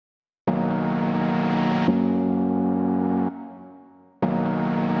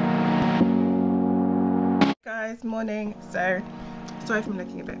guys, morning. So sorry if I'm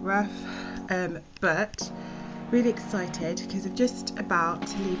looking a bit rough, but really excited because I'm just about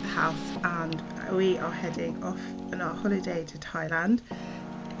to leave the house and we are heading off on our holiday to Thailand.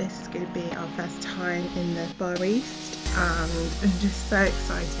 This is going to be our first time in the Far East and I'm just so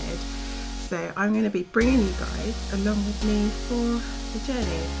excited. So I'm going to be bringing you guys along with me for the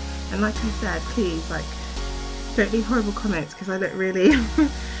journey, and like I said, please don't leave horrible comments because I look really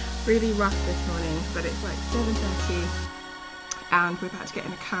really rough this morning, but it's like 7:30 and we're about to get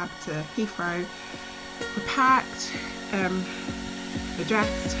in a cab to Heathrow. We're packed, we're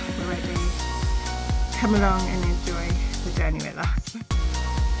dressed, we're ready. Come along and enjoy the journey with us. We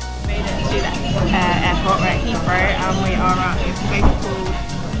made it to the airport. We're at Heathrow and we are at this place called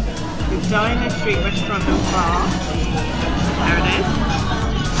the Diner Street Restaurant and Bar. There it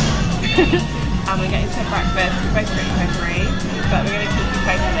is. And we're getting some breakfast. We're both pretty hungry, but we're going to keep you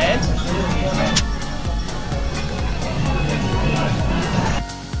posted.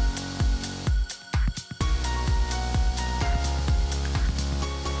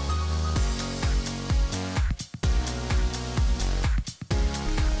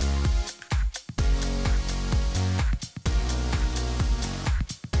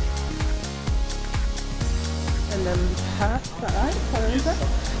 And then Perth, is that right?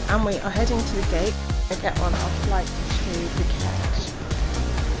 And we are heading to the gate to get on our flight to Phuket.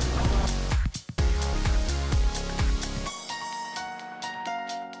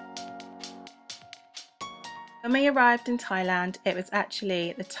 When we arrived in Thailand, it was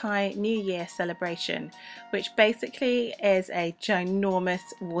actually the Thai New Year celebration, which basically is a ginormous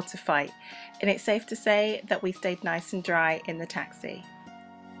water fight, and it's safe to say that we stayed nice and dry in the taxi.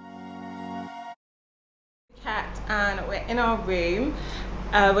 And we're in our room.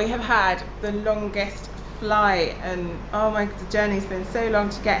 We have had the longest flight and oh my god, the journey's been so long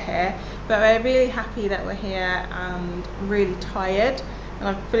to get here, but we're really happy that we're here and really tired, and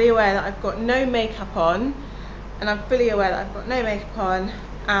I'm fully aware that I've got no makeup on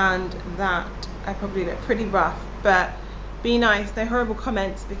and that I probably look pretty rough, but be nice, no horrible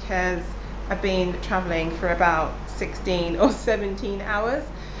comments, because I've been traveling for about 16 or 17 hours.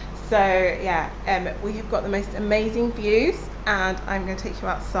 So yeah, we have got the most amazing views and I'm going to take you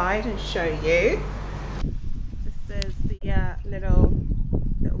outside and show you. This is the little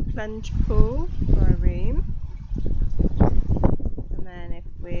plunge pool for our room, and then if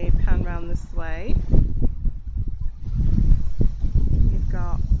we pan round this way, we've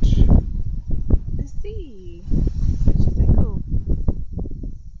got the sea, which is so cool.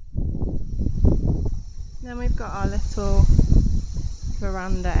 And then we've got our little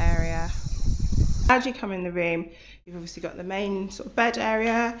veranda area. As you come in the room, you've obviously got the main sort of bed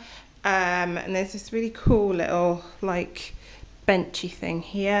area, and there's this really cool little benchy thing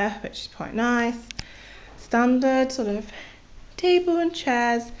here, which is quite nice. Standard sort of table and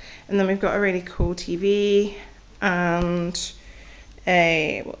chairs, and then we've got a really cool TV and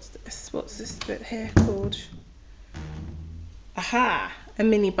a what's this bit here called? A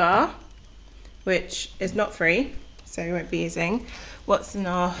mini bar, which is not free, so we won't be using. What's in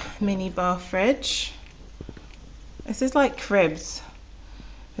our mini bar fridge? This is like cribs.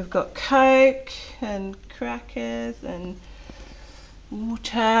 We've got Coke and crackers and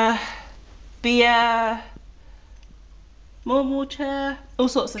water, beer, more water, all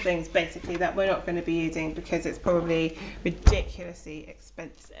sorts of things basically that we're not going to be using because it's probably ridiculously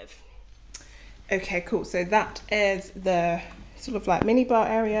expensive. Okay, cool, so that is the sort of mini bar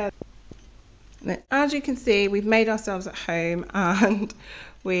area. As you can see, we've made ourselves at home and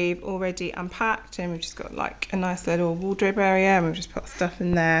we've already unpacked, and we've just got a nice little wardrobe area and we've just put stuff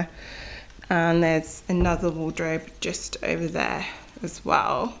in there, and there's another wardrobe just over there as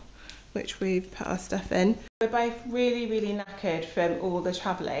well, which we've put our stuff in. We're both really knackered from all the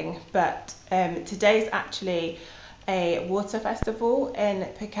travelling, but today's actually a water festival in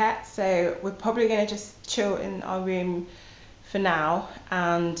Phuket, so we're probably going to just chill in our room for now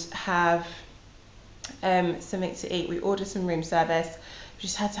and have something to eat. We ordered some room service. We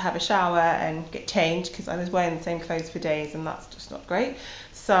just had to have a shower and get changed because I was wearing the same clothes for days and that's just not great.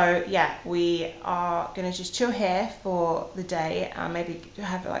 So yeah, we are going to just chill here for the day and maybe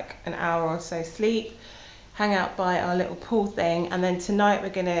have an hour or so sleep, hang out by our little pool thing, and then tonight we're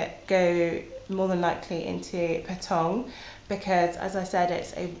going to go more than likely into Patong because, as I said,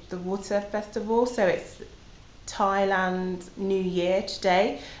 it's the water festival, so it's Thailand New Year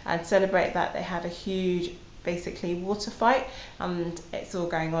today, and celebrate that they had a huge basically water fight, and it's all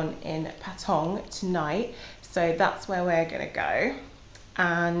going on in Patong tonight, so that's where we're gonna go.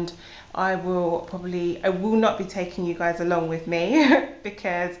 And I will not be taking you guys along with me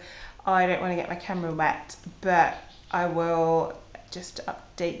because I don't want to get my camera wet, but I will just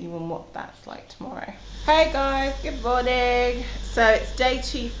update you on what that's like tomorrow. Hey guys, good morning. So it's day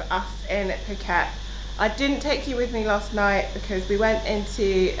 2 for us in Phuket. I didn't take you with me last night because we went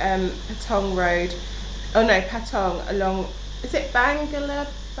into Patong Road. Oh no, Patong along, is it Bangala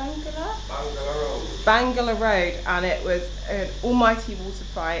Road, and it was an almighty water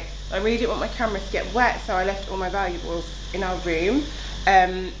fight. I really didn't want my camera to get wet, so I left all my valuables in our room.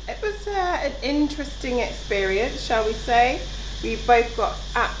 It was an interesting experience, shall we say. We both got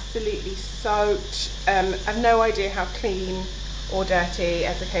absolutely soaked. I have no idea how clean or dirty,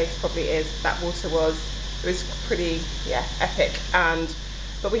 as the case probably is, that water was. It was pretty, yeah, epic.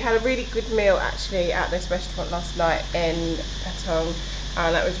 But we had a really good meal actually at this restaurant last night in Patong,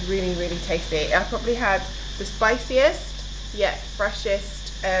 and that was really, really tasty. I probably had the spiciest yet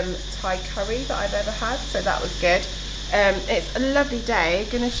freshest Thai curry that I've ever had, so that was good. It's a lovely day. I'm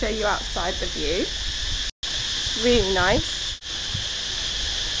going to show you outside the view. Really nice.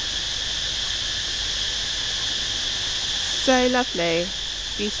 So lovely,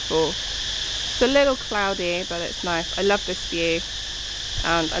 beautiful. It's a little cloudy, but it's nice. I love this view,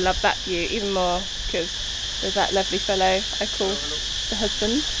 and I love that view even more because there's that lovely fellow I call the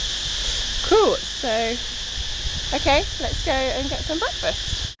husband. Cool, so okay, let's go and get some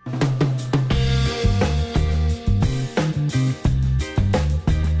breakfast.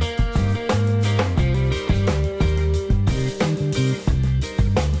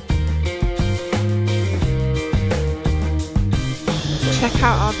 Check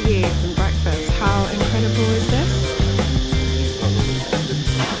out our view from breakfast. How incredible is this?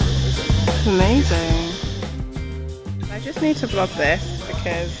 It's amazing. I just need to vlog this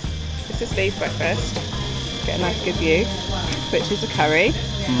because this is Lee's breakfast. Get a nice good view, which is a curry.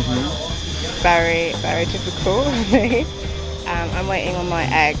 Very, very typical of me. I'm waiting on my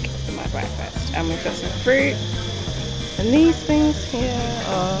egg for my breakfast, and we've got some fruit. And these things here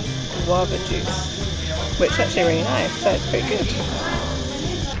are guava juice, which is actually really nice, so it's pretty good.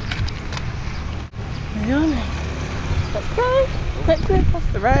 Let's go quickly across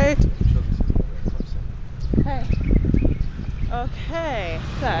the road. Okay,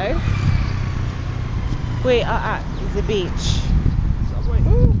 so we are at the beach. Subway.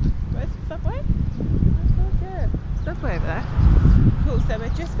 Ooh, where's the subway? Oh, good. Subway over there. Cool, so we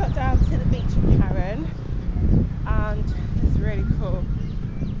just got down to the beach in Karen, and it's really cool.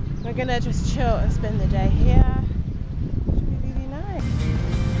 We're gonna just chill and spend the day here. Should be really nice.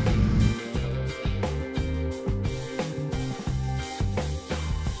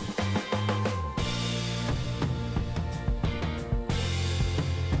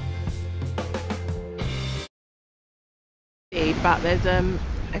 But there's a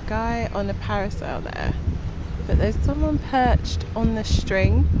guy on a parasail there, but there's someone perched on the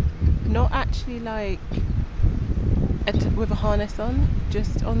string, not actually like with a harness on,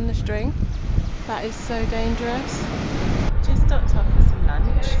 just on the string. That is so dangerous. Just stopped off for some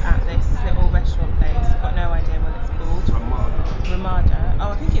lunch at this little restaurant place. Got no idea what it's called. Ramada. Oh,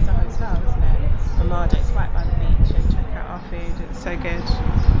 I think it's a hotel, isn't it? Ramada. It's right by the beach, and check out our food. It's so good.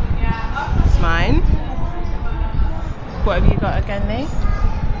 It's mine. What have you got again, Lee?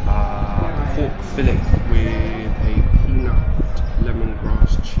 Pork fillet with a peanut,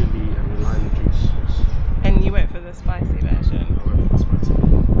 lemongrass, chili and lime juice sauce. And you went for the spicy version? I went for the spicy.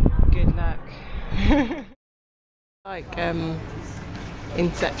 Good luck. Like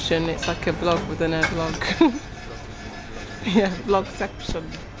Inception, it's like a vlog within a vlog. Yeah, vlogception.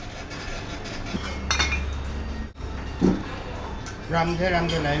 รำใช่ร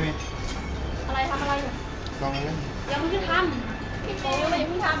ำตัวไหนไหมอะไรทำอะไรลองนะยังไม่ได้ทำพี่โป้ยังไ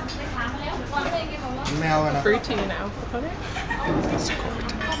ม่ทำไปถามมาแล้วก่อนเลยแกบอกว่าแมวอะไร Fruity and alcoholic?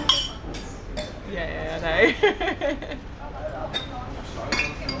 Yeah, I know.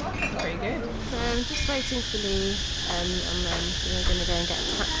 Very good. So I'm just waiting for Lee, and then we're going to go and get a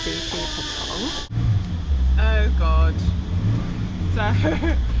taxi to Patong. Oh God. So,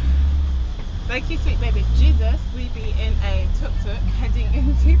 thank you, sweet baby Jesus. We be in a tuk-tuk heading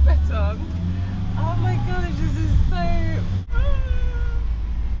into Patong. Oh my gosh, this is so...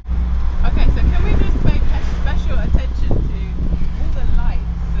 Okay, so can we just pay special attention to all the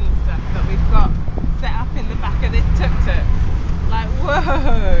lights and stuff that we've got set up in the back of this tuk-tuk? Like,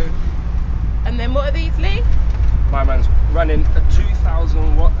 whoa! And then what are these, Lee? My man's running a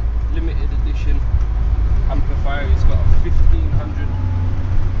 2000 watt limited edition amplifier. He's got a 1500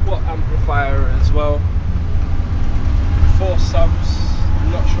 watt amplifier as well. 4 subs,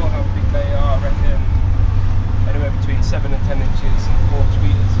 I'm not sure how big they are. I reckon anywhere between 7 and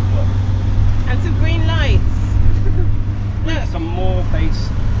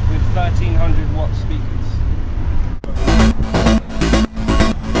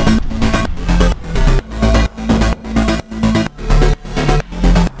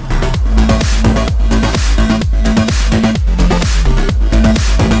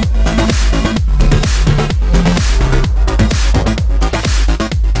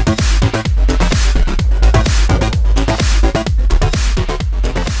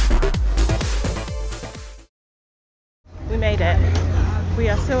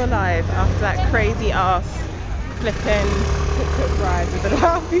still alive after that crazy ass flipping tuk-tuk ride with the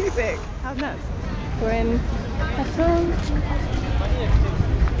loud music. How nuts. We're in Hessel.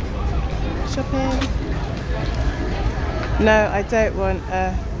 Shopping. No, I don't want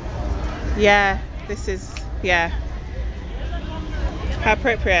yeah, this is, yeah. How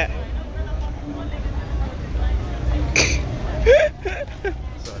appropriate.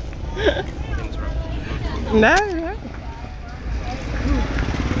 No, no.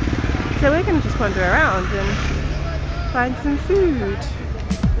 So we're going to just wander around and find some food.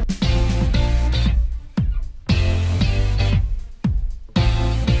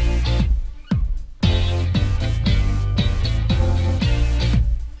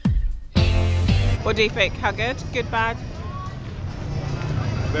 What do you think? How good? Good, bad?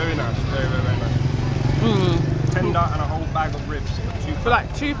 Very nice, very nice. Tender and a whole bag of ribs for like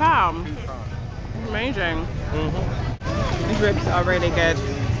 £2. £2. Amazing. These ribs are really good.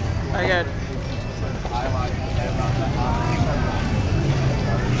 Very good.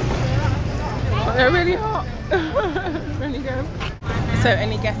 But they're really hot. Really good. So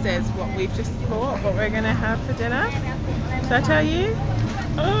any guesses what we've just bought? What we're going to have for dinner? Should I tell you?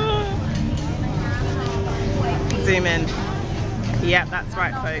 Zoom in. Yep, that's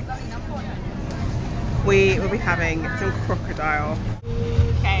right, folks. We will be having some crocodile.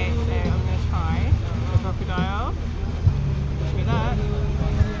 Okay, so I'm going to try the crocodile. Look at that.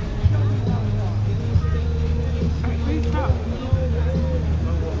 Oh, it's really tough.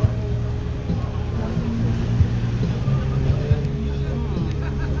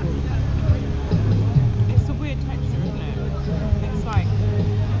 It's a weird texture, isn't it? It's like,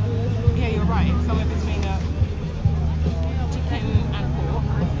 yeah, you're right. It's somewhere between a chicken and pork,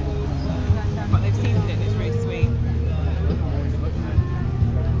 but they've seasoned it. It's really sweet.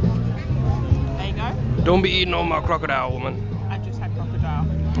 There you go. Don't be eating all my crocodile, woman. I just had crocodile.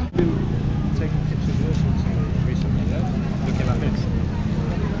 Been taking pictures of this recently, yeah? Looking like this.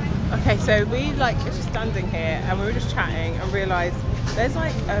 Okay, so we like are just standing here and we were just chatting and realised there's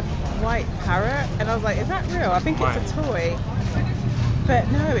like a white parrot and I was like, is that real? I think it's a toy. But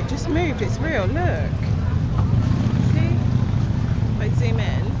no, it just moved. It's real. Look. See? If I zoom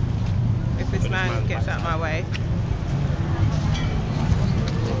in, if this man gets out of my way.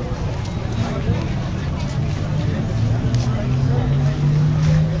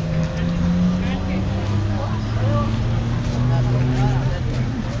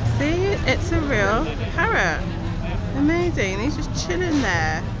 See? It's a real parrot. Amazing. He's just chilling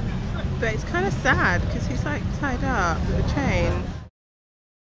there. But it's kind of sad because he's like tied up with a chain.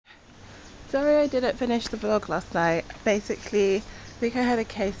 Sorry I didn't finish the vlog last night. Basically, I think I had a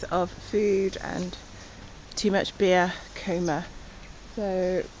case of food and too much beer coma.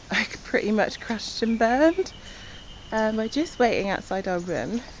 So I pretty much crashed and burned. We're just waiting outside our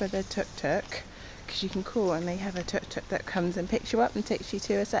room for the tuk-tuk. Because you can call and they have a tuk-tuk that comes and picks you up and takes you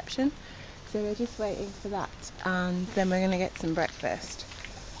to reception. So we're just waiting for that and then we're going to get some breakfast.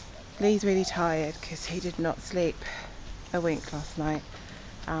 Lee's really tired because he did not sleep a wink last night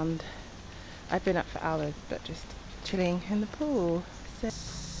and I've been up for hours but just chilling in the pool. So,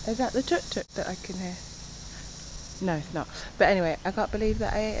 is that the tuk-tuk that I can hear? No, it's not. But anyway, I can't believe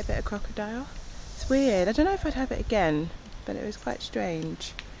that I ate a bit of crocodile. It's weird. I don't know if I'd have it again, but it was quite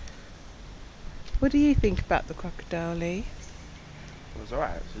strange. What do you think about the crocodile, Lee? It was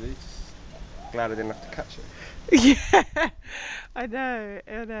alright actually. Just glad I didn't have to catch it. Yeah, I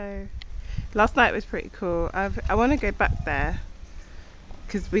know. Last night was pretty cool. I want to go back there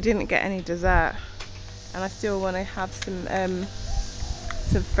because we didn't get any dessert, and I still want to have some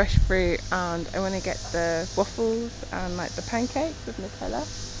fresh fruit, and I want to get the waffles and like the pancakes with Nutella.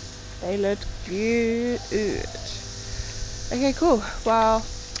 They look good. Okay, cool. Well,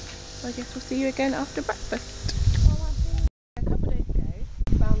 I guess we'll see you again after breakfast. A couple of days ago,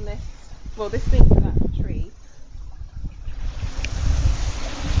 found this. Well, this thing for that tree.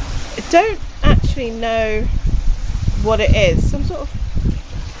 I don't actually know what it is. Some sort of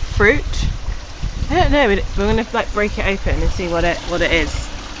fruit. I don't know. We're gonna like break it open and see what it is.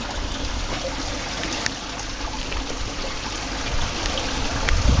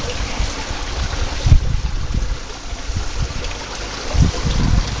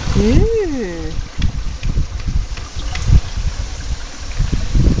 Ooh.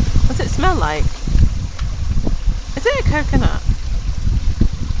 What's it smell like? Is it a coconut?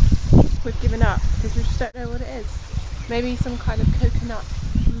 We've given up because we just don't know what it is. Maybe some kind of coconut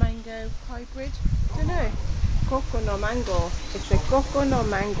mango hybrid. Don't know. Coco no mango. It's a coco no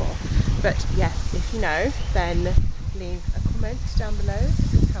mango. But yes, if you know, then leave a comment down below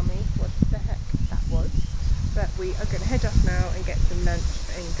and tell me what the heck that was. But we are going to head off now and get some lunch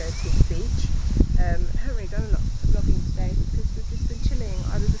and go to the beach. Haven't really done a